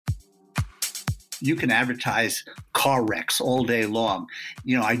You can advertise car wrecks all day long.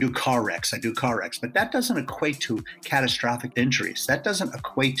 I do car wrecks, but that doesn't equate to catastrophic injuries. That doesn't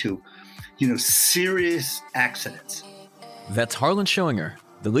equate to, serious accidents. That's Harlan Schillinger,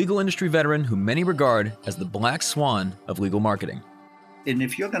 the legal industry veteran who many regard as the black swan of legal marketing. And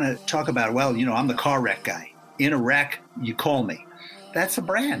if you're going to talk about, I'm the car wreck guy. In a wreck, you call me. That's a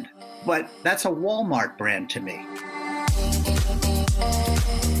brand, but that's a Walmart brand to me.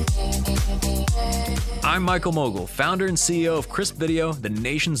 I'm Michael Mogul, founder and CEO of Crisp Video, the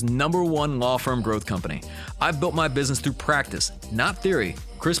nation's #1 law firm growth company. I've built my business through practice, not theory.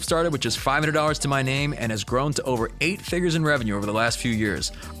 Crisp started with just $500 to my name and has grown to over 8 figures in revenue over the last few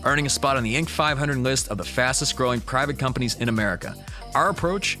years, earning a spot on the Inc. 500 list of the fastest growing private companies in America. Our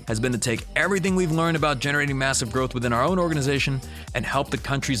approach has been to take everything we've learned about generating massive growth within our own organization and help the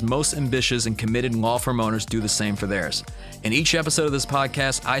country's most ambitious and committed law firm owners do the same for theirs. In each episode of this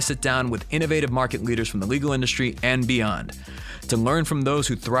podcast, I sit down with innovative market leaders from the legal industry and beyond to learn from those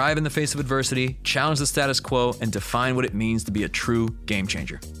who thrive in the face of adversity, challenge the status quo, and define what it means to be a true game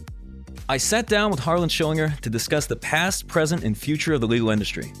changer. I sat down with Harlan Schillinger to discuss the past, present, and future of the legal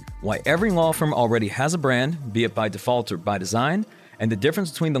industry, why every law firm already has a brand, be it by default or by design, and the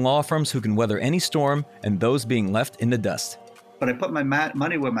difference between the law firms who can weather any storm and those being left in the dust. But I put my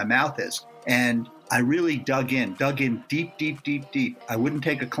money where my mouth is, and I really dug in deep. I wouldn't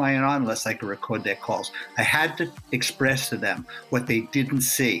take a client on unless I could record their calls. I had to express to them what they didn't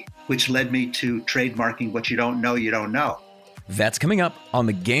see, which led me to trademarking what you don't know, you don't know. That's coming up on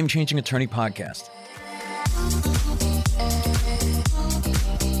the Game Changing Attorney podcast.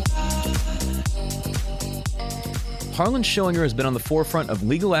 Harlan Schillinger has been on the forefront of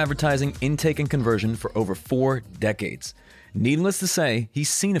legal advertising, intake, and conversion for over 4 decades. Needless to say, he's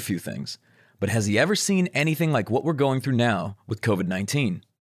seen a few things. But has he ever seen anything like what we're going through now with COVID-19?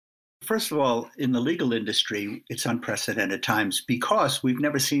 First of all, in the legal industry, it's unprecedented times because we've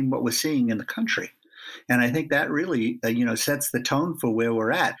never seen what we're seeing in the country. And I think that really, sets the tone for where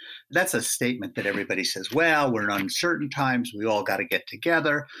we're at. That's a statement that everybody says, well, we're in uncertain times. We all got to get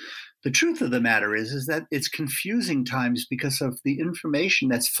together. The truth of the matter is that it's confusing times because of the information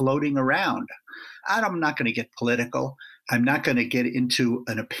that's floating around. I'm not going to get political. I'm not going to get into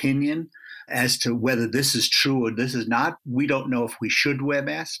an opinion as to whether this is true or this is not. We don't know if we should wear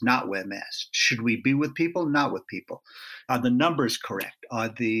masks, not wear masks. Should we be with people, not with people? Are the numbers correct? Are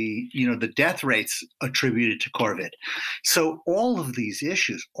the death rates attributed to COVID? So all of these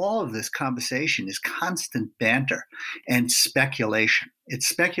issues, all of this conversation is constant banter and speculation. It's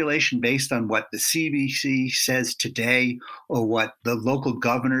speculation based on what the CDC says today or what the local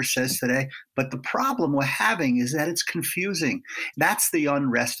governor says today. But the problem we're having is that it's confusing. That's the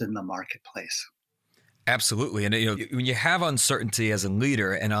unrest in the marketplace. Absolutely. And when you have uncertainty as a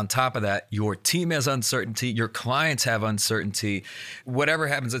leader, and on top of that, your team has uncertainty, your clients have uncertainty, whatever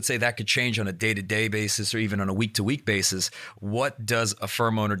happens, let's say that could change on a day-to-day basis or even on a week-to-week basis. What does a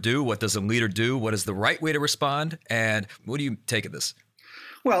firm owner do? What does a leader do? What is the right way to respond? And what do you take of this?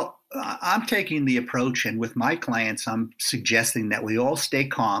 Well, I'm taking the approach, and with my clients, I'm suggesting that we all stay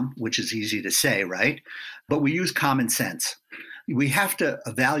calm, which is easy to say, right? But we use common sense. We have to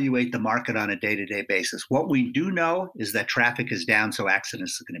evaluate the market on a day-to-day basis. What we do know is that traffic is down, so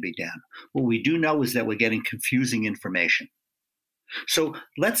accidents are going to be down. What we do know is that we're getting confusing information. So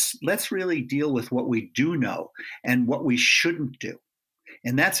let's really deal with what we do know and what we shouldn't do.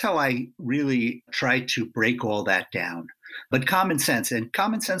 And that's how I really try to break all that down. But common sense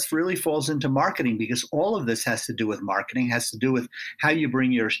really falls into marketing, because all of this has to do with marketing, has to do with how you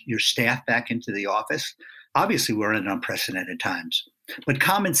bring your staff back into the office. Obviously, we're in unprecedented times, but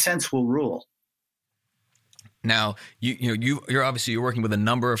common sense will rule. Now, you're obviously working with a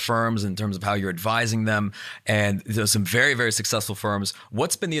number of firms in terms of how you're advising them, and there's some very, very successful firms.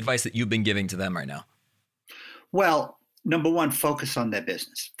 What's been the advice that you've been giving to them right now? Well, number one, focus on their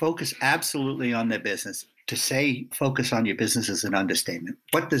business. Focus absolutely on their business. To say focus on your business is an understatement.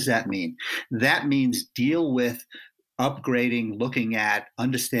 What does that mean? That means deal with upgrading, looking at,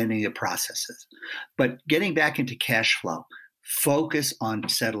 understanding your processes. But getting back into cash flow, focus on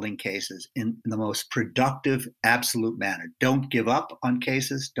settling cases in the most productive, absolute manner. Don't give up on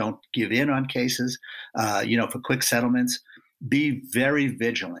cases. Don't give in on cases, for quick settlements. Be very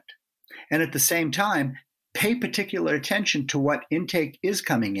vigilant. And at the same time, pay particular attention to what intake is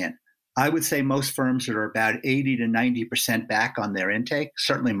coming in. I would say most firms are about 80 to 90% back on their intake.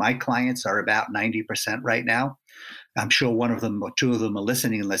 Certainly my clients are about 90% right now. I'm sure one of them or two of them are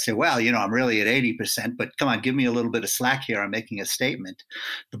listening and let's say, well, I'm really at 80%, but come on, give me a little bit of slack here. I'm making a statement.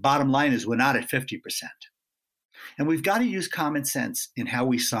 The bottom line is we're not at 50%. And we've got to use common sense in how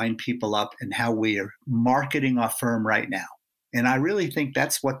we sign people up and how we are marketing our firm right now. And I really think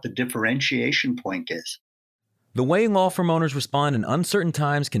that's what the differentiation point is. The way law firm owners respond in uncertain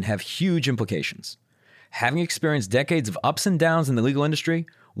times can have huge implications. Having experienced decades of ups and downs in the legal industry,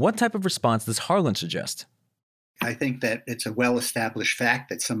 what type of response does Harlan suggest? I think that it's a well-established fact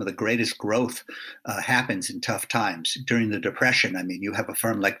that some of the greatest growth happens in tough times. During the Depression, I mean, you have a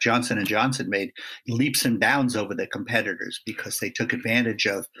firm like Johnson and Johnson made leaps and bounds over their competitors because they took advantage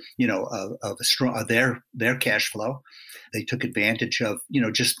of, of a strong their cash flow. They took advantage of,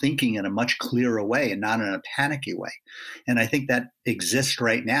 just thinking in a much clearer way and not in a panicky way. And I think that exists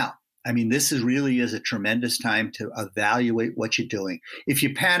right now. I mean, this really is a tremendous time to evaluate what you're doing. If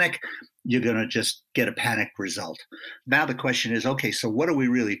you panic, you're going to just get a panicked result. Now the question is, okay, so what are we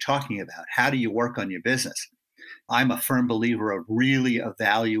really talking about? How do you work on your business? I'm a firm believer of really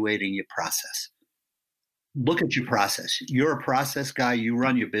evaluating your process. Look at your process. You're a process guy. You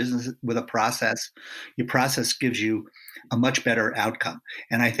run your business with a process. Your process gives you a much better outcome.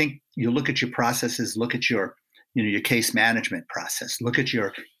 And I think you look at your processes, look at your case management process, look at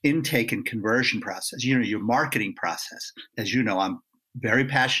your intake and conversion process, your marketing process. As you know, I'm very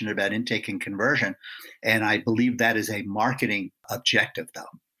passionate about intake and conversion, and I believe that is a marketing objective,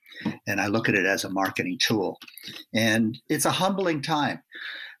 though. And I look at it as a marketing tool. And it's a humbling time.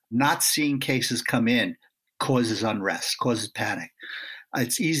 Not seeing cases come in causes unrest, causes panic.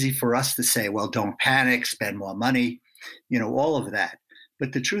 It's easy for us to say, well, don't panic, spend more money, all of that.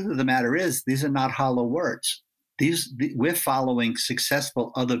 But the truth of the matter is, these are not hollow words. We're following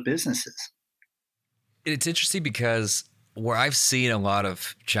successful other businesses. It's interesting because where I've seen a lot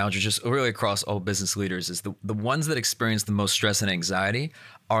of challenges just really across all business leaders is the ones that experience the most stress and anxiety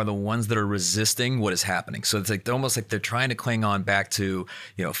are the ones that are resisting what is happening. So it's like they're almost like they're trying to cling on back to,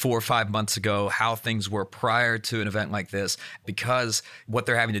 4 or 5 months ago, how things were prior to an event like this, because what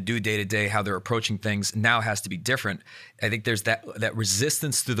they're having to do day to day, how they're approaching things now has to be different. I think there's that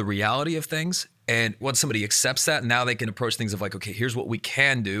resistance to the reality of things. And once somebody accepts that, now they can approach things of like, okay, here's what we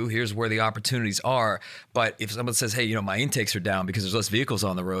can do. Here's where the opportunities are. But if someone says, hey, my intakes are down because there's less vehicles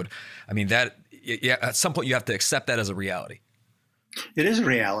on the road, I mean, at some point you have to accept that as a reality. It is a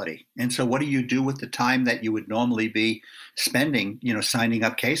reality. And so what do you do with the time that you would normally be spending, signing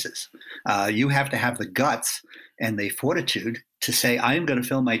up cases? You have to have the guts and the fortitude to say, I am going to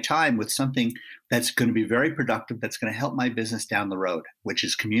fill my time with something that's going to be very productive, that's going to help my business down the road, which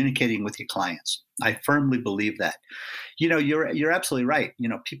is communicating with your clients. I firmly believe that. You're absolutely right.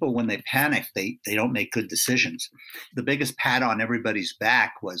 People, when they panic, they don't make good decisions. The biggest pat on everybody's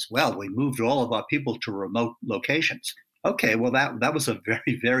back was, well, we moved all of our people to remote locations. Okay, well, that was a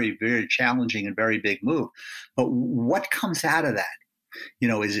very, very, very challenging and very big move. But what comes out of that?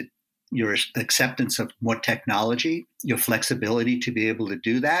 Is it your acceptance of more technology, your flexibility to be able to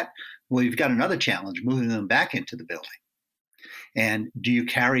do that? Well, you've got another challenge, moving them back into the building. And do you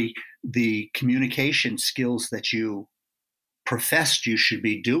carry the communication skills that you professed you should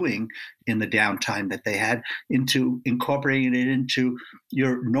be doing in the downtime that they had into incorporating it into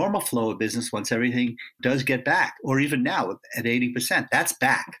your normal flow of business once everything does get back, or even now at 80%, that's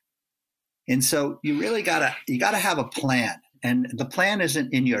back. And so you really gotta have a plan. And the plan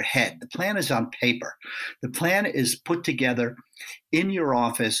isn't in your head. The plan is on paper. The plan is put together in your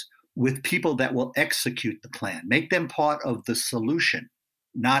office with people that will execute the plan. Make them part of the solution,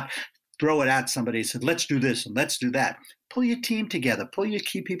 not throw it at somebody and say, let's do this and let's do that. Pull your team together, pull your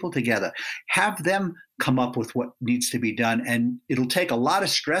key people together, have them come up with what needs to be done. And it'll take a lot of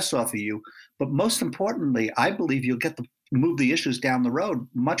stress off of you. But most importantly, I believe you'll get to move the issues down the road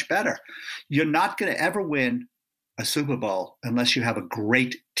much better. You're not going to ever win a Super Bowl unless you have a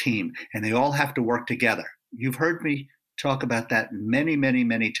great team and they all have to work together. You've heard me talk about that many, many,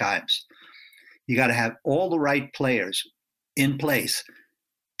 many times. You got to have all the right players in place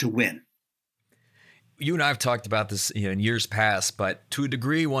to win. You and I have talked about this in years past, but to a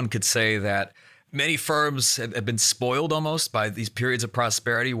degree, one could say that many firms have been spoiled almost by these periods of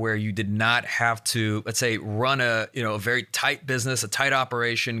prosperity where you did not have to, let's say, run a very tight business, a tight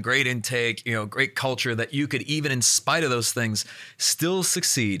operation, great intake, great culture, that you could, even in spite of those things, still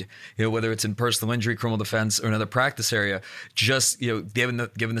succeed, whether it's in personal injury, criminal defense, or another practice area, just, given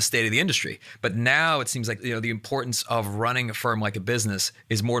the state of the industry. But now it seems like, the importance of running a firm like a business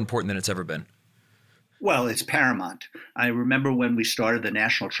is more important than it's ever been. Well, it's paramount. I remember when we started the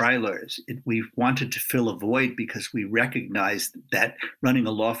National Trial Lawyers, we wanted to fill a void because we recognized that running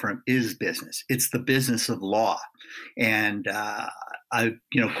a law firm is business. It's the business of law. And I,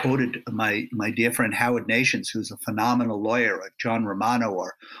 quoted my dear friend Howard Nations, who's a phenomenal lawyer, or John Romano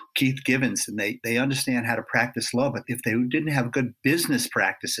or Keith Givens, and they understand how to practice law. But if they didn't have good business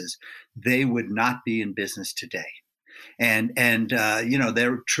practices, they would not be in business today. And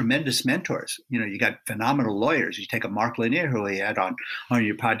they're tremendous mentors. You got phenomenal lawyers. You take a Mark Lanier, who he had on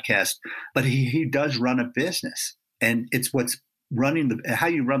your podcast, but he does run a business, and it's what's how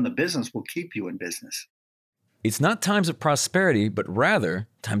you run the business will keep you in business. It's not times of prosperity, but rather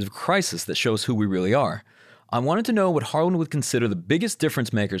times of crisis that shows who we really are. I wanted to know what Harlan would consider the biggest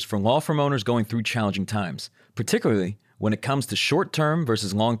difference makers for law firm owners going through challenging times, particularly when it comes to short-term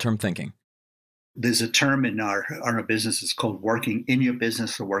versus long-term thinking. There's a term in our business. It's called working in your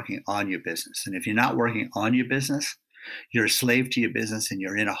business or working on your business. And if you're not working on your business, you're a slave to your business and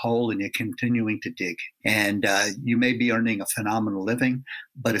you're in a hole and you're continuing to dig. And you may be earning a phenomenal living,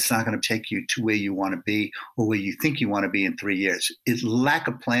 but it's not going to take you to where you want to be or where you think you want to be in 3 years. It's lack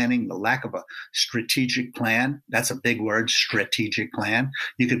of planning, the lack of a strategic plan. That's a big word, strategic plan.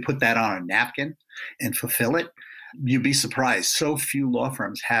 You could put that on a napkin and fulfill it. You'd be surprised. So few law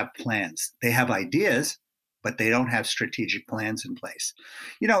firms have plans. They have ideas, but they don't have strategic plans in place.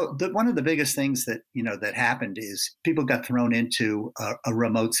 One of the biggest things that happened is people got thrown into a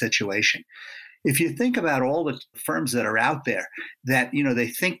remote situation. If you think about all the firms that are out there that, they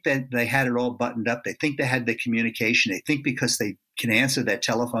think that they had it all buttoned up. They think they had the communication. They think because they can answer their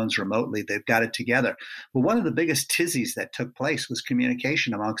telephones remotely, they've got it together. But one of the biggest tizzies that took place was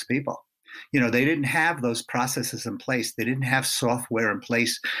communication amongst people. They didn't have those processes in place. They didn't have software in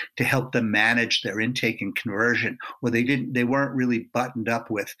place to help them manage their intake and conversion, or they weren't really buttoned up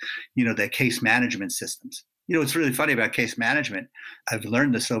with, their case management systems. It's really funny about case management. I've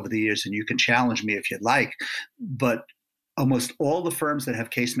learned this over the years, and you can challenge me if you'd like, but almost all the firms that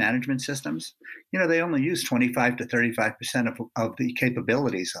have case management systems, they only use 25 to 35% of the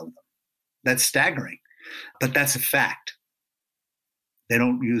capabilities of them. That's staggering, but that's a fact. They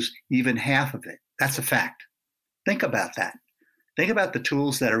don't use even half of it. That's a fact. Think about that. Think about the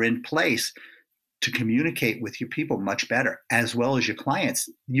tools that are in place to communicate with your people much better, as well as your clients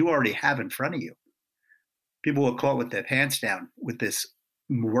you already have in front of you. People were caught with their pants down with this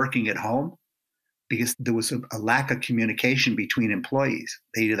working at home because there was a lack of communication between employees.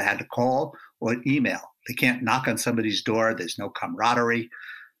 They either had to call or email. They can't knock on somebody's door. There's no camaraderie.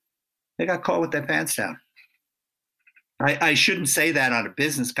 They got caught with their pants down. I shouldn't say that on a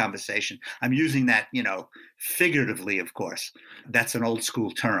business conversation. I'm using that, figuratively, of course. That's an old school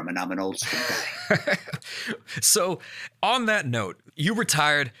term, and I'm an old school guy. So on that note, you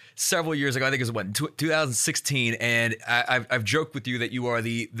retired several years ago. I think it was 2016. And I've joked with you that you are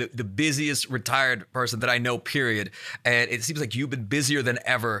the busiest retired person that I know, period. And it seems like you've been busier than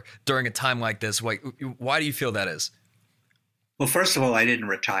ever during a time like this. Why do you feel that is? Well, first of all, I didn't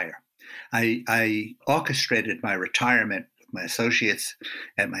retire. I orchestrated my retirement with my associates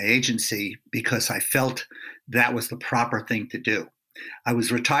at my agency because I felt that was the proper thing to do. I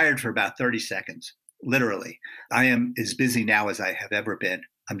was retired for about 30 seconds, literally. I am as busy now as I have ever been.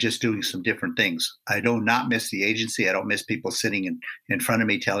 I'm just doing some different things. I do not miss the agency. I don't miss people sitting in front of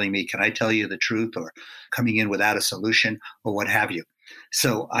me telling me, can I tell you the truth, or coming in without a solution, or what have you.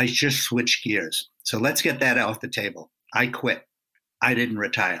 So I just switched gears. So let's get that off the table. I quit. I didn't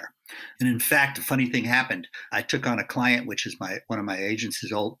retire. And in fact, a funny thing happened. I took on a client, which is one of my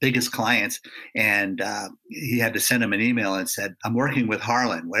agency's biggest clients, and he had to send him an email and said, I'm working with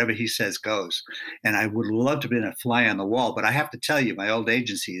Harlan. Whatever he says goes. And I would love to have been a fly on the wall, but I have to tell you, my old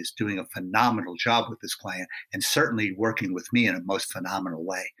agency is doing a phenomenal job with this client and certainly working with me in a most phenomenal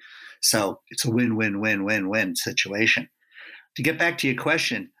way. So it's a win-win-win-win-win situation. To get back to your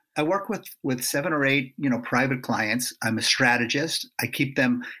question, I work with 7 or 8, private clients. I'm a strategist. I keep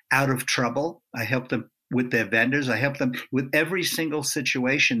them out of trouble. I help them with their vendors. I help them with every single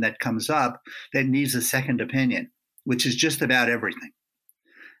situation that comes up that needs a second opinion, which is just about everything.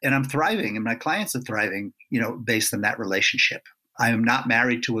 And I'm thriving, and my clients are thriving, based on that relationship. I am not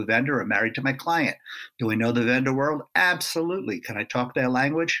married to a vendor. I'm married to my client. Do I know the vendor world? Absolutely. Can I talk their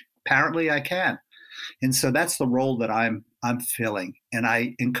language? Apparently I can. And so that's the role that I'm filling. And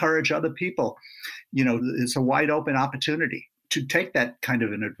I encourage other people, it's a wide open opportunity to take that kind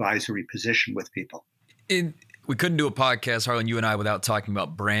of an advisory position with people. We couldn't do a podcast, Harlan, you and I, without talking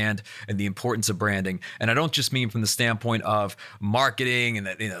about brand and the importance of branding. And I don't just mean from the standpoint of marketing and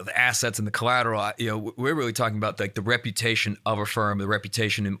the assets and the collateral. We're really talking about like the reputation of a firm, the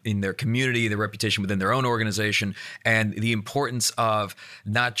reputation in their community, the reputation within their own organization, and the importance of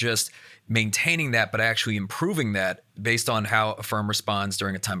not just maintaining that, but actually improving that based on how a firm responds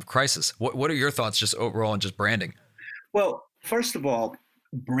during a time of crisis. What are your thoughts just overall on just branding? Well, first of all,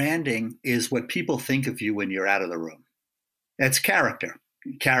 branding is what people think of you when you're out of the room. That's character.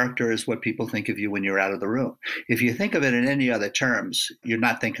 Character is what people think of you when you're out of the room. If you think of it in any other terms, you're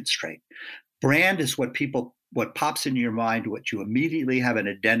not thinking straight. Brand is what pops in your mind, what you immediately have an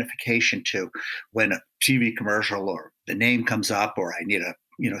identification to when a TV commercial or the name comes up, or I need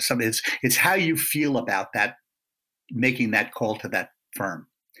something. It's how you feel about that, making that call to that firm.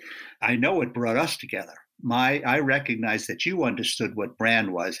 I know it brought us together. I recognize that you understood what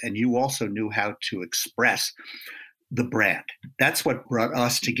brand was, and you also knew how to express the brand. That's what brought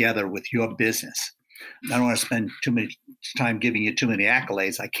us together with your business. I don't want to spend too much time giving you too many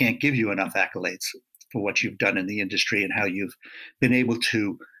accolades. I can't give you enough accolades for what you've done in the industry and how you've been able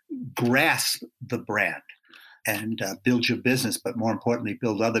to grasp the brand and build your business, but more importantly,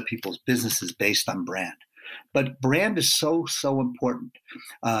 build other people's businesses based on brand. But brand is so, so important.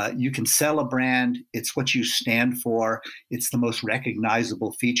 You can sell a brand. It's what you stand for. It's the most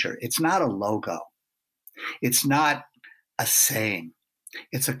recognizable feature. It's not a logo. It's not a saying.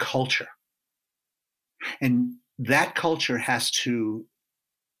 It's a culture. And that culture has to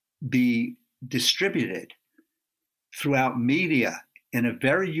be distributed throughout media in a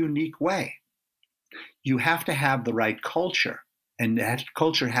very unique way. You have to have the right culture. And that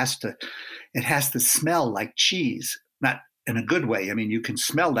culture has to smell like cheese, not in a good way. I mean, you can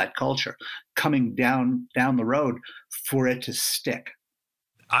smell that culture coming down the road for it to stick.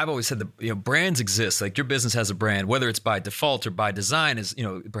 I've always said that brands exist. Like your business has a brand, whether it's by default or by design is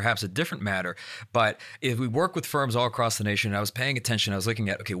perhaps a different matter. But if we work with firms all across the nation, and I was paying attention, I was looking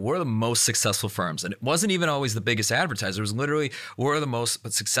at, okay, what are the most successful firms? And it wasn't even always the biggest advertiser. It was literally what are the most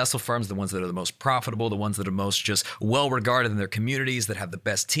successful firms, the ones that are the most profitable, the ones that are most just well regarded in their communities, that have the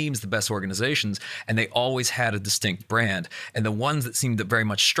best teams, the best organizations, and they always had a distinct brand. And the ones that seemed to very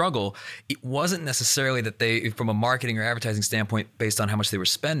much struggle, it wasn't necessarily that they, from a marketing or advertising standpoint, based on how much they were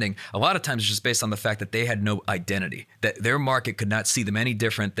spending, a lot of times it's just based on the fact that they had no identity, that their market could not see them any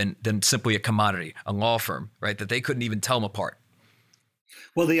different than simply a commodity, a law firm, right? That they couldn't even tell them apart.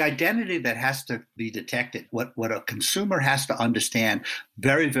 Well, the identity that has to be detected, what a consumer has to understand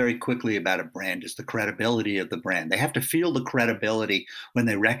very, very quickly about a brand is the credibility of the brand. They have to feel the credibility when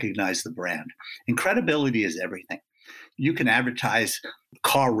they recognize the brand. And credibility is everything. You can advertise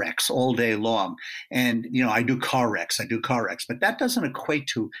car wrecks all day long. And, I do car wrecks, but that doesn't equate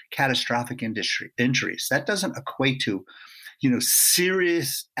to catastrophic injuries. That doesn't equate to,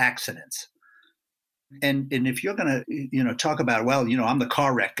 serious accidents. And if you're going to, talk about, well, I'm the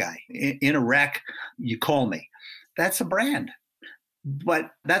car wreck guy. In a wreck, you call me. That's a brand.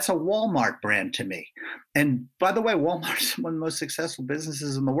 But that's a Walmart brand to me. And by the way, Walmart is one of the most successful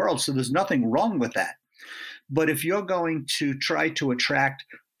businesses in the world. So there's nothing wrong with that. But if you're going to try to attract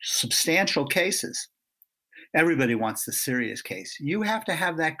substantial cases, everybody wants the serious case. You have to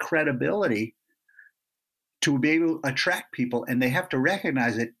have that credibility to be able to attract people, and they have to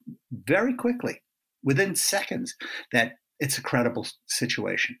recognize it very quickly, within seconds, that it's a credible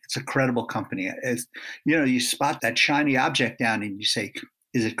situation. It's a credible company. You spot that shiny object down and you say,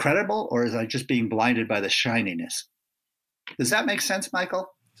 is it credible, or is I just being blinded by the shininess? Does that make sense, Michael?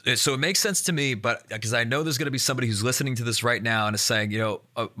 So it makes sense to me, but because I know there's going to be somebody who's listening to this right now and is saying,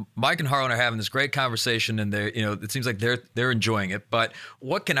 Mike and Harlan are having this great conversation, and it seems like they're enjoying it. But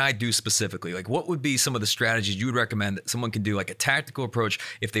what can I do specifically? Like, what would be some of the strategies you would recommend that someone can do, like a tactical approach,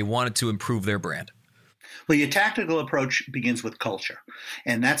 if they wanted to improve their brand? Well, your tactical approach begins with culture,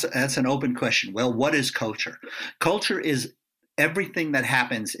 and that's an open question. Well, what is culture? Culture is everything that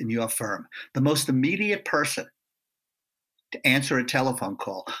happens in your firm. The most immediate person to answer a telephone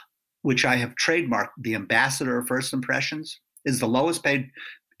call, which I have trademarked, the ambassador of first impressions, is the lowest paid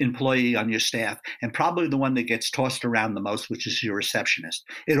employee on your staff and probably the one that gets tossed around the most, which is your receptionist.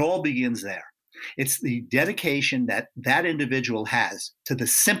 It all begins there. It's the dedication that individual has to the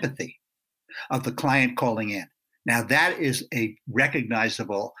sympathy of the client calling in. Now, that is a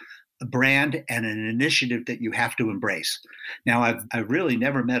recognizable brand and an initiative that you have to embrace. Now, I've really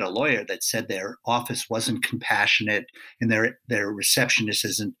never met a lawyer that said their office wasn't compassionate and their receptionist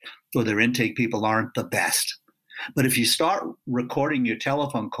isn't, or their intake people aren't the best. But if you start recording your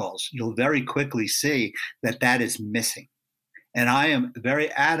telephone calls, you'll very quickly see that is missing. And I am very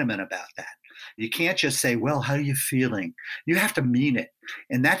adamant about that. You can't just say, well, how are you feeling? You have to mean it.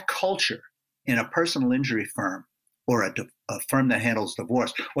 And that culture in a personal injury firm or a firm that handles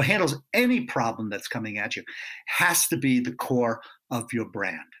divorce or handles any problem that's coming at you has to be the core of your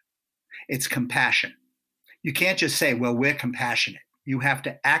brand. It's compassion. You can't just say, well, we're compassionate. You have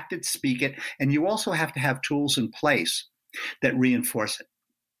to act it, speak it, and you also have to have tools in place that reinforce it.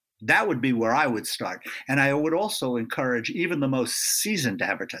 That would be where I would start. And I would also encourage even the most seasoned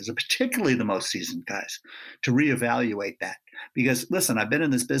advertiser, particularly the most seasoned guys, to reevaluate that. Because listen, I've been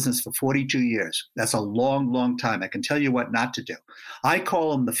in this business for 42 years. That's a long, long time. I can tell you what not to do. I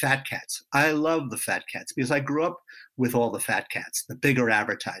call them the fat cats. I love the fat cats because I grew up with all the fat cats, the bigger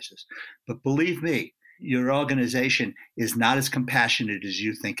advertisers. But believe me, your organization is not as compassionate as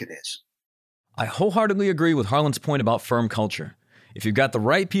you think it is. I wholeheartedly agree with Harlan's point about firm culture. If you've got the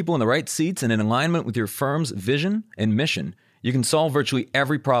right people in the right seats and in alignment with your firm's vision and mission, you can solve virtually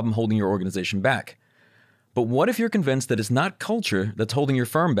every problem holding your organization back. But what if you're convinced that it's not culture that's holding your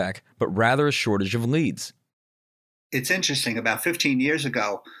firm back, but rather a shortage of leads? It's interesting. About 15 years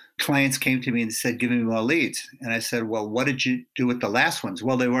ago, clients came to me and said, give me more leads. And I said, well, what did you do with the last ones?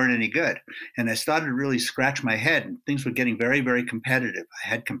 Well, they weren't any good. And I started to really scratch my head, and things were getting very, very competitive. I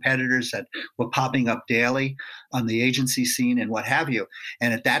had competitors that were popping up daily on the agency scene and what have you.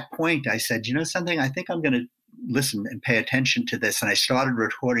 And at that point, I said, you know something, I think I'm going to listen and pay attention to this. And I started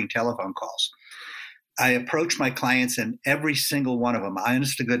recording telephone calls. I approached my clients, and every single one of them,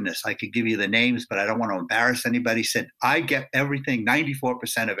 honest to goodness, I could give you the names, but I don't want to embarrass anybody, said, I get everything,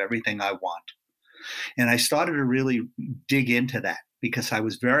 94% of everything I want. And I started to really dig into that because I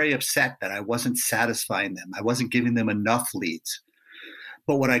was very upset that I wasn't satisfying them. I wasn't giving them enough leads.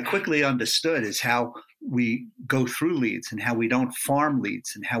 But what I quickly understood is how we go through leads and how we don't farm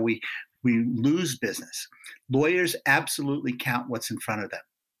leads and how we lose business. Lawyers absolutely count what's in front of them.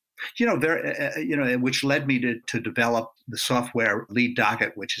 Which led me to develop the software Lead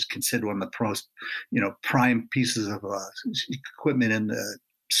Docket, which is considered one of the prime pieces of equipment in the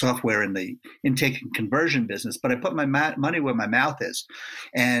software in the intake and conversion business. But I put my money where my mouth is,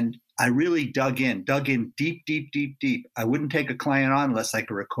 and I really dug in deep, deep, deep, deep. I wouldn't take a client on unless I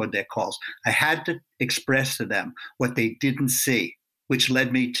could record their calls. I had to express to them what they didn't see, which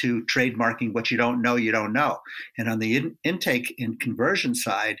led me to trademarking what you don't know, you don't know. And on the intake and conversion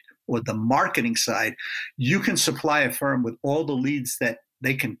side, or the marketing side, you can supply a firm with all the leads that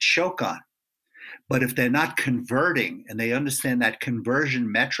they can choke on. But if they're not converting and they understand that conversion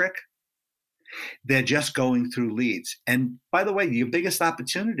metric, they're just going through leads. And by the way, your biggest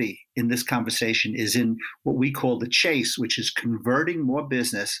opportunity in this conversation is in what we call the chase, which is converting more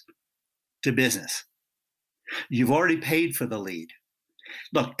business to business. You've already paid for the lead.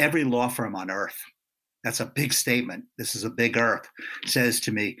 Look, every law firm on earth, that's a big statement, this is a big earth, says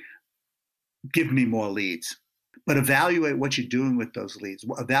to me, give me more leads. But evaluate what you're doing with those leads.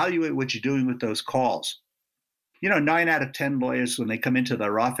 Evaluate what you're doing with those calls. 9 out of 10 lawyers, when they come into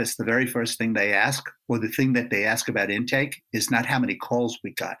their office, the very first thing they ask, or the thing that they ask about intake, is not how many calls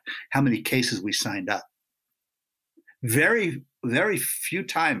we got, how many cases we signed up. Very, very few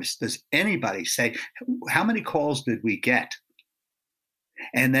times does anybody say, how many calls did we get?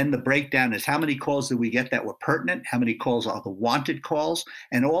 And then the breakdown is how many calls did we get that were pertinent? How many calls are the wanted calls?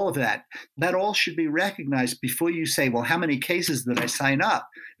 And all of that, that all should be recognized before you say, well, how many cases did I sign up?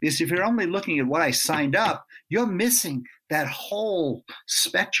 Because if you're only looking at what I signed up, you're missing that whole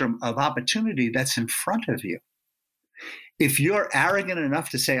spectrum of opportunity that's in front of you. If you're arrogant enough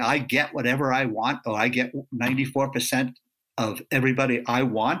to say, I get whatever I want, or I get 94% of everybody I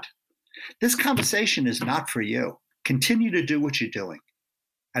want, this conversation is not for you. Continue to do what you're doing.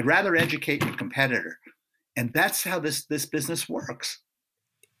 I'd rather educate your competitor. And that's how this business works.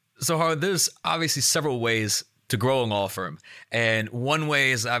 So, Harlan, there's obviously several ways to grow a law firm. And one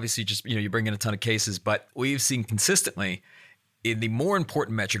way is obviously just, you bring in a ton of cases, but we've seen consistently in the more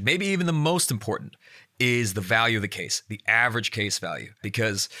important metric, maybe even the most important, is the value of the case, the average case value,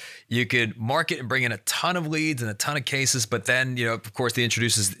 because you could market and bring in a ton of leads and a ton of cases, but then, of course, it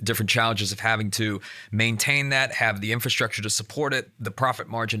introduces different challenges of having to maintain that, have the infrastructure to support it. The profit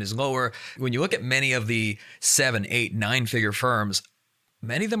margin is lower. When you look at many of the 7, 8, 9-figure firms,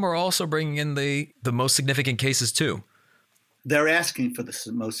 many of them are also bringing in the most significant cases too. They're asking for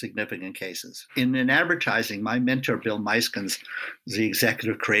the most significant cases. In advertising, my mentor, Bill Meiskens, is the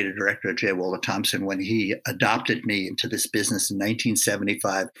executive creative director of J. Walter Thompson. When he adopted me into this business in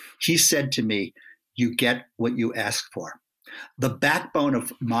 1975, he said to me, you get what you ask for. The backbone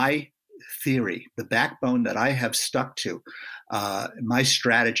of my theory, the backbone that I have stuck to, my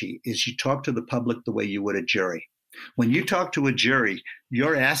strategy is you talk to the public the way you would a jury. When you talk to a jury,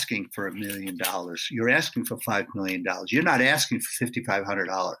 you're asking for $1 million. You're asking for $5 million. You're not asking for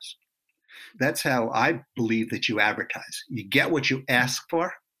 $5,500. That's how I believe that you advertise. You get what you ask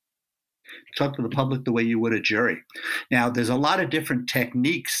for. Talk to the public the way you would a jury. Now, there's a lot of different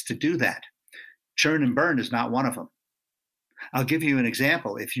techniques to do that. Churn and burn is not one of them. I'll give you an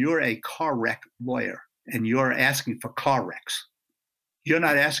example. If you're a car wreck lawyer and you're asking for car wrecks, you're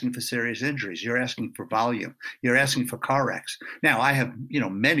not asking for serious injuries. You're asking for volume. You're asking for car wrecks. Now, I have,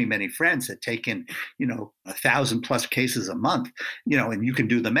 many, many friends that take in, 1,000+ cases a month, and you can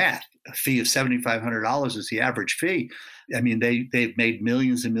do the math. A fee of $7,500 is the average fee. I mean, they've made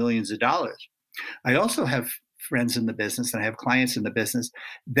millions and millions of dollars. I also have friends in the business and I have clients in the business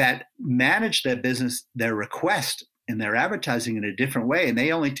that manage their business, their request and their advertising in a different way. And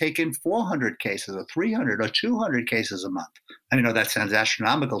they only take in 400 cases or 300 or 200 cases a month. I know that sounds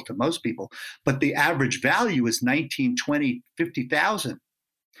astronomical to most people, but the average value is 19, 20, 50,000.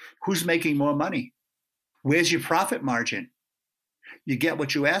 Who's making more money? Where's your profit margin? You get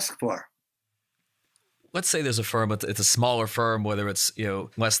what you ask for. Let's say there's a firm, it's a smaller firm, whether it's,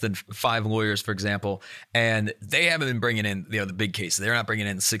 less than 5 lawyers, for example, and they haven't been bringing in, the big cases. They're not bringing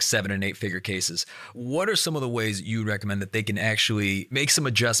in 6, 7, and 8-figure cases. What are some of the ways you recommend that they can actually make some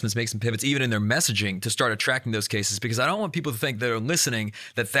adjustments, make some pivots, even in their messaging to start attracting those cases? Because I don't want people to think that are listening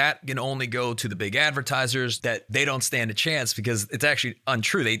that can only go to the big advertisers, that they don't stand a chance, because it's actually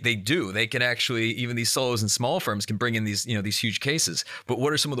untrue. They do. They can actually, even these solos and small firms can bring in these, these huge cases. But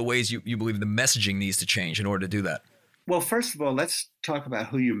what are some of the ways you believe the messaging needs to change in order to do that? Well, first of all, let's talk about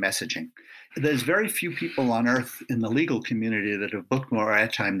who you're messaging. There's very few people on earth in the legal community that have booked more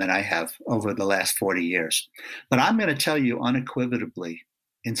airtime than I have over the last 40 years. But I'm going to tell you unequivocally,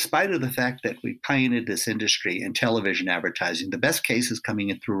 in spite of the fact that we pioneered this industry in television advertising, the best case is coming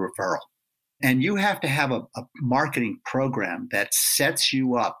in through referral. And you have to have a marketing program that sets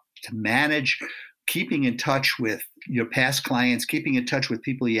you up to manage keeping in touch with your past clients, keeping in touch with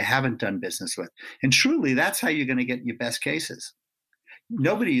people you haven't done business with. And truly, that's how you're going to get your best cases.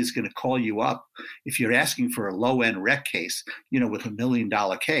 Nobody is going to call you up if you're asking for a low-end rec case, with $1 million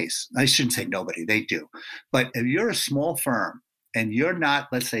case. I shouldn't say nobody, they do. But if you're a small firm and you're not,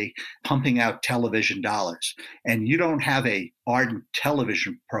 let's say, pumping out television dollars, and you don't have a ardent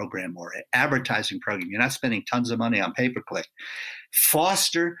television program or an advertising program, you're not spending tons of money on pay-per-click,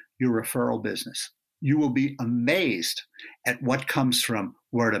 foster your referral business. You will be amazed at what comes from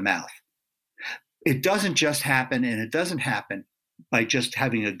word of mouth. It doesn't just happen, and it doesn't happen by just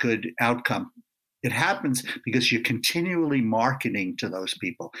having a good outcome. It happens because you're continually marketing to those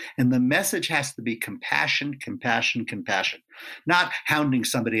people. And the message has to be compassion, compassion, compassion, not hounding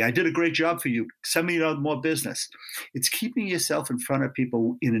somebody. I did a great job for you. Send me more business. It's keeping yourself in front of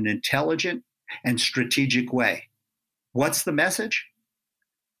people in an intelligent and strategic way. What's the message?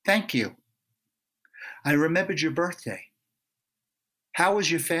 Thank you. I remembered your birthday. How was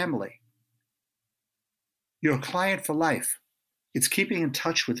your family? You're a client for life. It's keeping in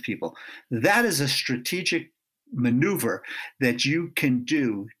touch with people. That is a strategic maneuver that you can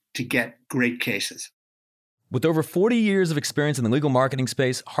do to get great cases. With over 40 years of experience in the legal marketing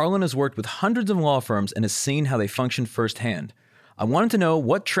space, Harlan has worked with hundreds of law firms and has seen how they function firsthand. I wanted to know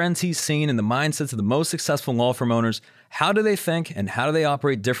what trends he's seen in the mindsets of the most successful law firm owners. How do they think and how do they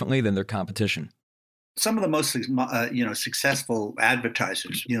operate differently than their competition? Some of the most, successful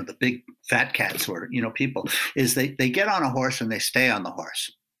advertisers, the big fat cats or, people, is they get on a horse and they stay on the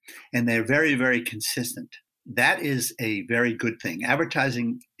horse. And they're very, very consistent. That is a very good thing.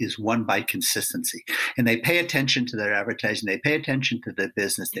 Advertising is won by consistency. And they pay attention to their advertising. They pay attention to their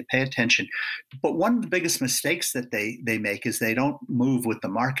business. They pay attention. But one of the biggest mistakes that they make is they don't move with the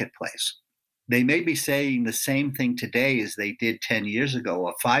marketplace. They may be saying the same thing today as they did 10 years ago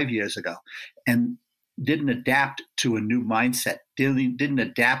or 5 years ago. And didn't adapt to a new mindset, didn't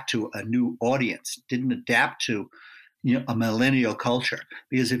adapt to a new audience, didn't adapt to a millennial culture.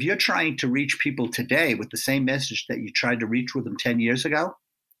 Because if you're trying to reach people today with the same message that you tried to reach with them 10 years ago,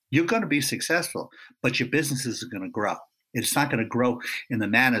 you're going to be successful, but your business is going to grow. It's not going to grow in the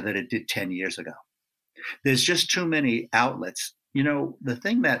manner that it did 10 years ago. There's just too many outlets. The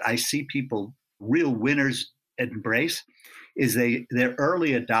thing that I see people, real winners, embrace is they're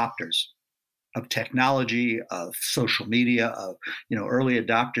early adopters of technology, of social media, of, early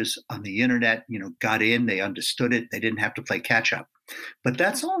adopters on the internet, got in, they understood it, they didn't have to play catch up. But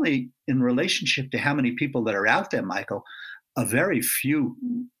that's only in relationship to how many people that are out there, Michael, a very few,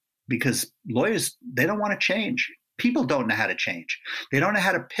 because lawyers, they don't want to change. People don't know how to change. They don't know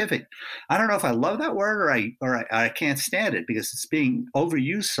how to pivot. I don't know if I love that word or I can't stand it because it's being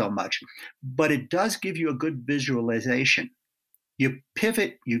overused so much, but it does give you a good visualization. You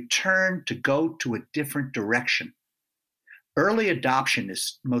pivot, you turn to go to a different direction. Early adoption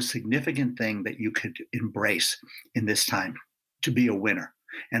is the most significant thing that you could embrace in this time to be a winner.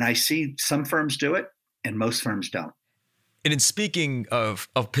 And I see some firms do it and most firms don't. And in speaking of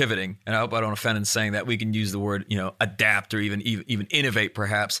pivoting, and I hope I don't offend in saying that we can use the word, adapt or even innovate,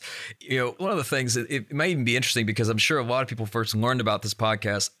 perhaps. One of the things that it might even be interesting because I'm sure a lot of people first learned about this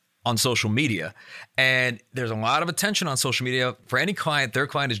podcast on social media, and there's a lot of attention on social media for any client. Their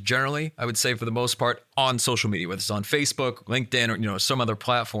client is generally, I would say, for the most part, on social media, whether it's on Facebook, LinkedIn, or some other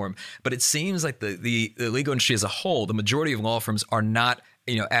platform. But it seems like the legal industry as a whole, the majority of law firms are not,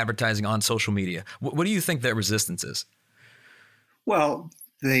 advertising on social media. What do you think that resistance is? Well,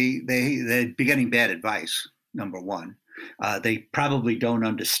 they're getting bad advice, number one. They probably don't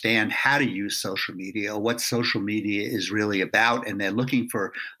understand how to use social media or what social media is really about, and they're looking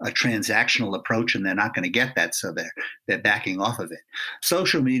for a transactional approach, and they're not going to get that, so they're backing off of it.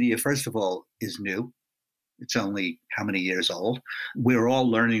 Social media, first of all, is new. It's only how many years old? We're all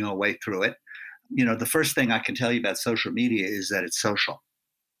learning our way through it. The first thing I can tell you about social media is that it's social.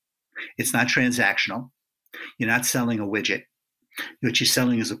 It's not transactional. You're not selling a widget. What you're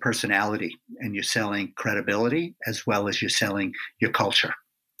selling is a personality, and you're selling credibility as well as you're selling your culture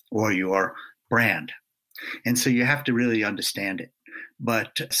or your brand. And so you have to really understand it.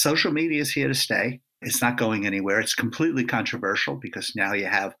 But social media is here to stay. It's not going anywhere. It's completely controversial because now you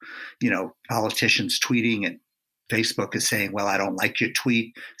have, politicians tweeting, and Facebook is saying, well, I don't like your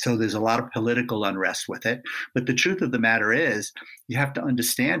tweet. So there's a lot of political unrest with it. But the truth of the matter is you have to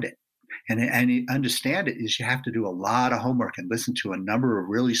understand it. And understand it is you have to do a lot of homework and listen to a number of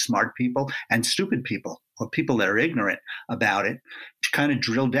really smart people and stupid people or people that are ignorant about it to kind of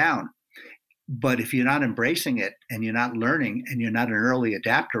drill down. But if you're not embracing it and you're not learning and you're not an early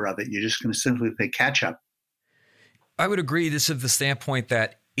adapter of it, you're just going to simply play catch up. I would agree. This is the standpoint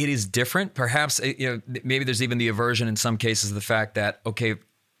that it is different. Perhaps, maybe there's even the aversion in some cases of the fact that, okay,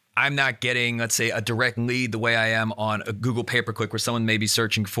 I'm not getting, let's say, a direct lead the way I am on a Google pay-per-click where someone may be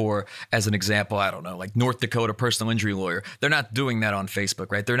searching for, as an example, I don't know, like North Dakota personal injury lawyer. They're not doing that on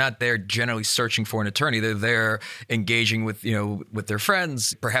Facebook, right? They're not there generally searching for an attorney. They're there engaging with, with their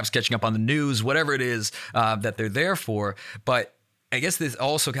friends, perhaps catching up on the news, whatever it is that they're there for. But I guess this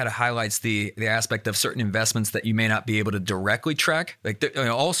also kind of highlights the aspect of certain investments that you may not be able to directly track, like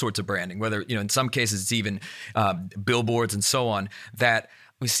all sorts of branding, whether, in some cases it's even billboards and so on, that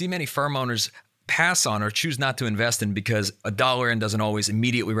we see many firm owners pass on or choose not to invest in because $1 in doesn't always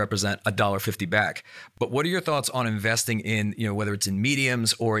immediately represent $1.50 back. But what are your thoughts on investing in, whether it's in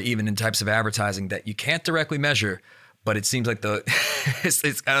mediums or even in types of advertising that you can't directly measure, but it seems like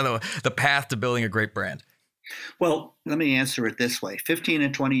it's I don't know, the path to building a great brand? Well, let me answer it this way. 15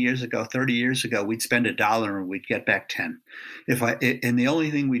 and 20 years ago, 30 years ago, we'd spend $1 and we'd get back 10. And the only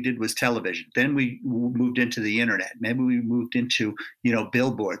thing we did was television. Then we moved into the internet. Maybe we moved into,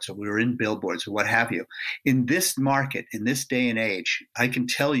 billboards, or we were in billboards or what have you. In this market, in this day and age, I can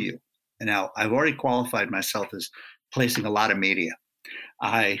tell you, and now I've already qualified myself as placing a lot of media.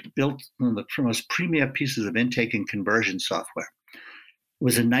 I built one of the most premier pieces of intake and conversion software.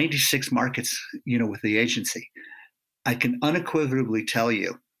 Was in 96 markets, with the agency. I can unequivocally tell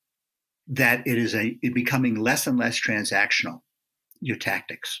you that it is becoming less and less transactional, your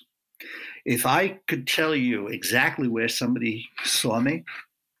tactics. If I could tell you exactly where somebody saw me,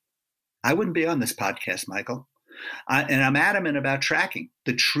 I wouldn't be on this podcast, Michael. And I'm adamant about tracking.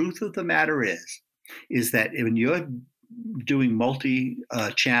 The truth of the matter is that when you're doing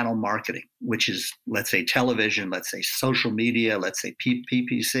multi-channel marketing, which is, let's say, television, let's say social media, let's say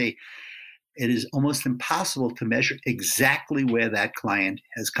PPC, it is almost impossible to measure exactly where that client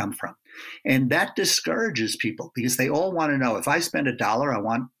has come from. And that discourages people because they all want to know, if I spend $1, I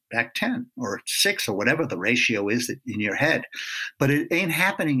want back 10 or 6 or whatever the ratio is in your head. But it ain't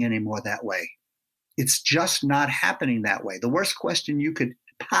happening anymore that way. It's just not happening that way. The worst question you could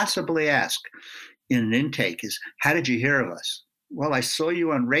possibly ask in an intake is, how did you hear of us? Well, I saw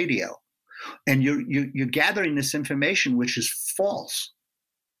you on radio. And you're gathering this information, which is false.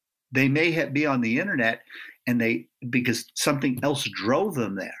 They may be on the internet because something else drove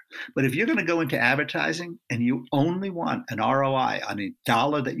them there. But if you're going to go into advertising and you only want an ROI on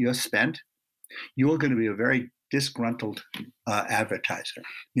 $1 that you spent, you are going to be a very disgruntled advertiser.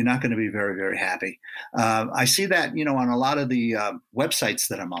 You're not going to be very, very happy. I see that, on a lot of the websites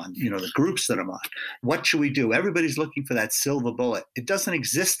that I'm on, the groups that I'm on. What should we do? Everybody's looking for that silver bullet. It doesn't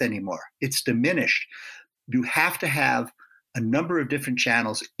exist anymore. It's diminished. You have to have a number of different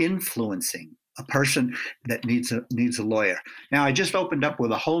channels influencing a person that needs a lawyer. Now, I just opened up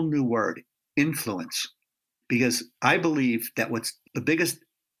with a whole new word, influence, because I believe that what's the biggest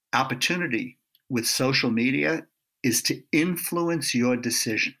opportunity with social media is to influence your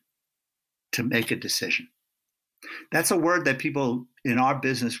decision, to make a decision. That's a word that people in our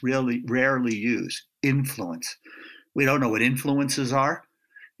business really rarely use, influence. We don't know what influencers are.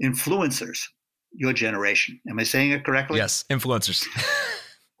 Influencers, your generation. Am I saying it correctly? Yes, influencers.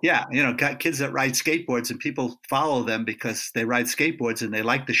 Yeah, got kids that ride skateboards and people follow them because they ride skateboards and they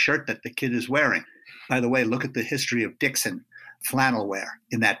like the shirt that the kid is wearing. By the way, look at the history of Dixon flannel wear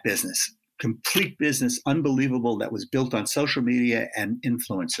in that business. Complete business, unbelievable, that was built on social media and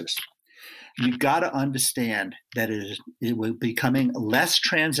influencers. You've got to understand that it will be becoming less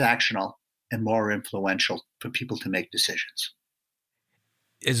transactional and more influential for people to make decisions.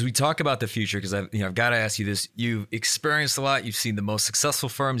 As we talk about the future, because I've got to ask you this, you've experienced a lot. You've seen the most successful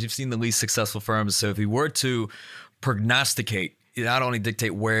firms. You've seen the least successful firms. So if we were to prognosticate, not only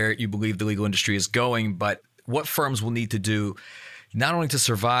dictate where you believe the legal industry is going, but what firms will need to do not only to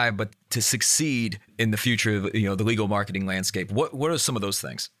survive, but to succeed in the future of the legal marketing landscape. What are some of those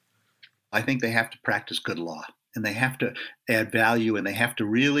things? I think they have to practice good law, and they have to add value, and they have to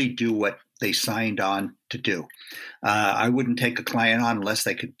really do what they signed on to do. I wouldn't take a client on unless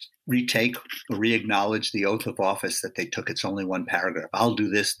they could retake or re-acknowledge the oath of office that they took. It's only one paragraph. I'll do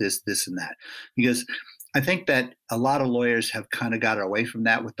this, this, this, and that. Because I think that a lot of lawyers have kind of got away from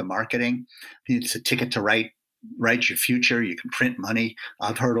that with the marketing. It's a ticket to write your future. You can print money.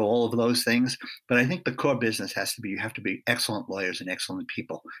 I've heard all of those things. But I think the core business has to be, you have to be excellent lawyers and excellent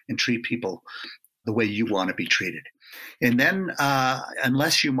people and treat people the way you want to be treated. And then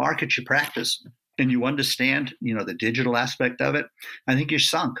unless you market your practice and you understand, the digital aspect of it, I think you're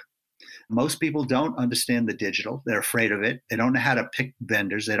sunk. Most people don't understand the digital. They're afraid of it. They don't know how to pick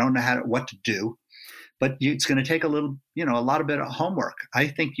vendors. They don't know what to do. But it's going to take a lot of bit of homework. I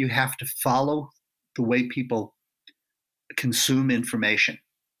think you have to follow the way people consume information.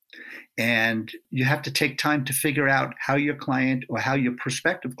 And you have to take time to figure out how your client or how your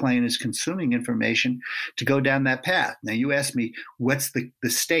prospective client is consuming information to go down that path. Now, you ask me, what's the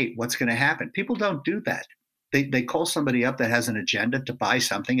state? What's going to happen? People don't do that. They call somebody up that has an agenda to buy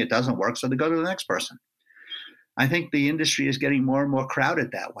something. It doesn't work, so they go to the next person. I think the industry is getting more and more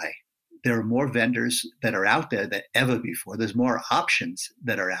crowded that way. There are more vendors that are out there than ever before. There's more options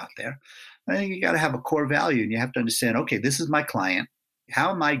that are out there. I think you got to have a core value, and you have to understand, okay, this is my client.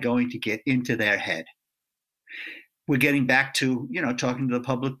 How am I going to get into their head? We're getting back to, talking to the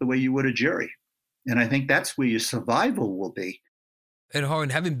public the way you would a jury. And I think that's where your survival will be. And Harlan,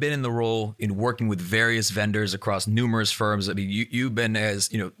 having been in the role in working with various vendors across numerous firms, I mean, you've been as,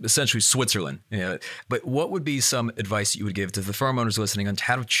 essentially Switzerland. But what would be some advice that you would give to the firm owners listening on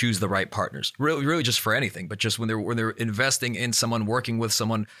how to choose the right partners? Really just for anything, but just when they're investing in someone, working with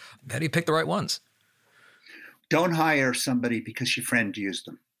someone, how do you pick the right ones? Don't hire somebody because your friend used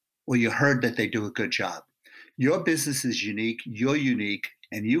them or you heard that they do a good job. Your business is unique, you're unique,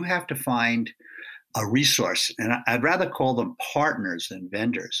 and you have to find a resource, and I'd rather call them partners than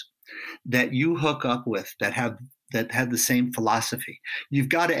vendors, that you hook up with that have the same philosophy. You've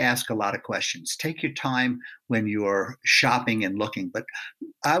got to ask a lot of questions. Take your time when you're shopping and looking, but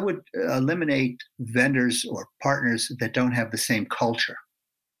I would eliminate vendors or partners that don't have the same culture.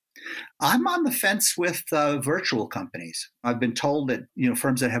 I'm on the fence with virtual companies. I've been told that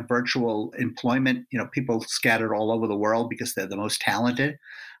firms that have virtual employment, people scattered all over the world because they're the most talented.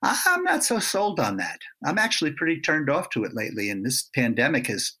 I'm not so sold on that. I'm actually pretty turned off to it lately, and this pandemic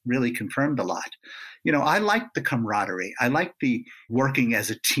has really confirmed a lot. I like the camaraderie. I like the working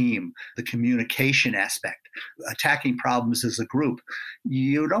as a team, the communication aspect, attacking problems as a group.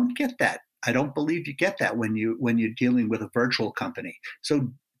 You don't get that. I don't believe you get that when you're dealing with a virtual company.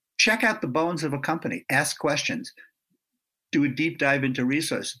 So check out the bones of a company, ask questions, do a deep dive into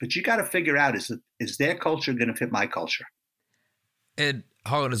resources. But you got to figure out, is their culture going to fit my culture? And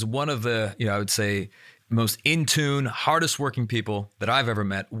Harlan is one of the, I would say, most in tune, hardest working people that I've ever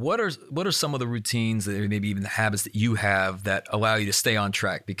met. What are some of the routines, that maybe even the habits that you have that allow you to stay on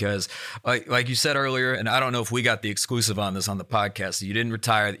track? Because like you said earlier, and I don't know if we got the exclusive on this on the podcast, so you didn't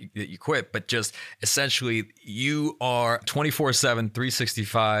retire, that you quit, but just essentially you are 24/7,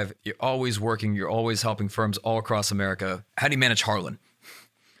 365. You're always working. You're always helping firms all across America. How do you manage Harlan?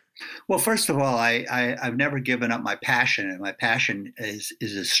 Well, first of all, I've never given up my passion, and my passion is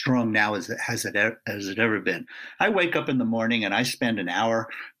as strong now as it ever been. I wake up in the morning and I spend an hour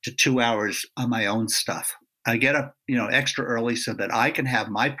to 2 hours on my own stuff. I get up, extra early so that I can have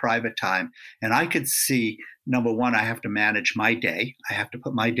my private time and I could see, number one, I have to manage my day. I have to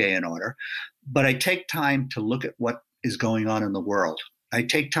put my day in order, but I take time to look at what is going on in the world. I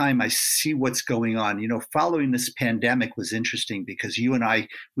take time, I see what's going on. Following this pandemic was interesting because you and I,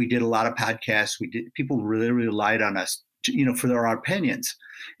 we did a lot of podcasts. People really relied on us, for their opinions.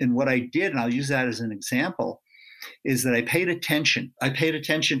 And what I did, and I'll use that as an example, is that I paid attention. I paid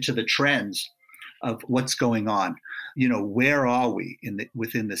attention to the trends of what's going on. Where are we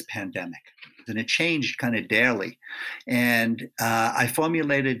within this pandemic? And it changed kind of daily. And I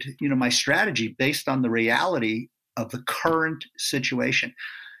formulated, my strategy based on the reality of the current situation.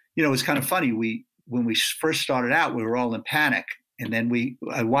 It was kind of funny. When we first started out, we were all in panic. And then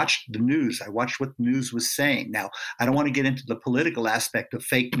I watched the news. I watched what the news was saying. Now, I don't want to get into the political aspect of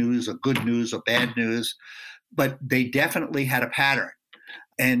fake news or good news or bad news, but they definitely had a pattern.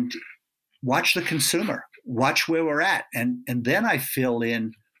 And watch the consumer, watch where we're at. And then I fill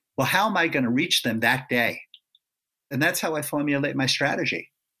in, well, how am I going to reach them that day? And that's how I formulate my strategy.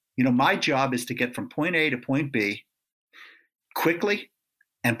 My job is to get from point A to point B quickly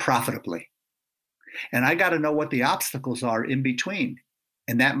and profitably. And I got to know what the obstacles are in between.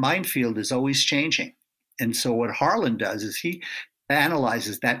 And that minefield is always changing. And so what Harlan does is he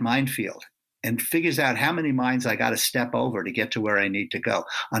analyzes that minefield and figures out how many mines I got to step over to get to where I need to go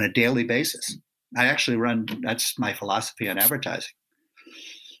on a daily basis. I actually that's my philosophy on advertising.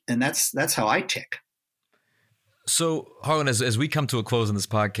 And that's how I tick. So, Harlan, as we come to a close on this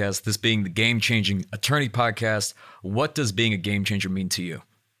podcast, this being the Game Changing Attorney podcast, what does being a game changer mean to you?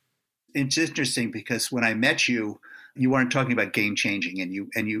 It's interesting because when I met you, you weren't talking about game changing, and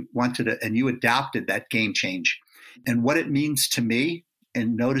you adopted that game change. And what it means to me,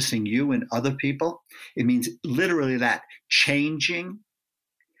 and noticing you and other people, it means literally that, changing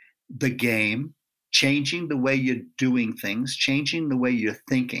the game, changing the way you're doing things, changing the way you're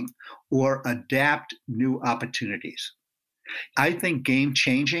thinking, or adapt new opportunities. I think game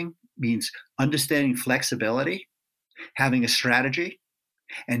changing means understanding flexibility, having a strategy,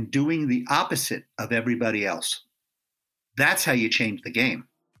 and doing the opposite of everybody else. That's how you change the game.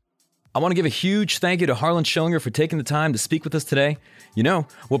 I want to give a huge thank you to Harlan Schillinger for taking the time to speak with us today.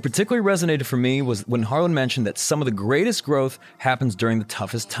 What particularly resonated for me was when Harlan mentioned that some of the greatest growth happens during the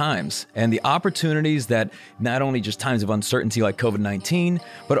toughest times, and the opportunities that not only just times of uncertainty like COVID-19,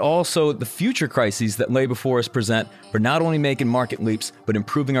 but also the future crises that lay before us present for not only making market leaps, but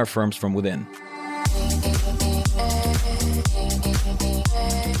improving our firms from within.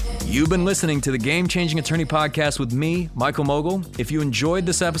 You've been listening to the Game Changing Attorney podcast with me, Michael Mogul. If you enjoyed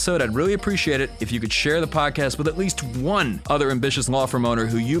this episode, I'd really appreciate it if you could share the podcast with at least one other ambitious law firm owner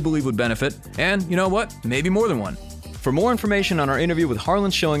who you believe would benefit. And you know what? Maybe more than one. For more information on our interview with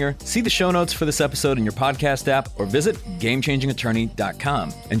Harlan Schillinger, see the show notes for this episode in your podcast app or visit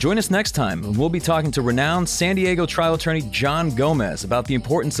GameChangingAttorney.com. And join us next time when we'll be talking to renowned San Diego trial attorney John Gomez about the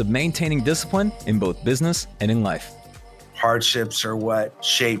importance of maintaining discipline in both business and in life. Hardships are what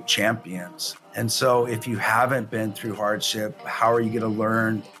shape champions. And so if you haven't been through hardship, how are you going to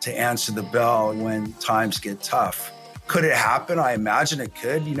learn to answer the bell when times get tough? Could it happen? I imagine it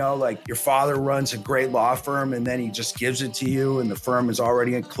could. Like your father runs a great law firm and then he just gives it to you and the firm is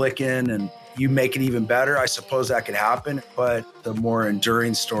already clicking and you make it even better. I suppose that could happen. But the more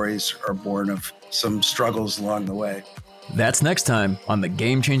enduring stories are born of some struggles along the way. That's next time on the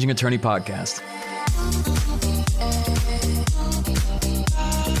Game Changing Attorney podcast.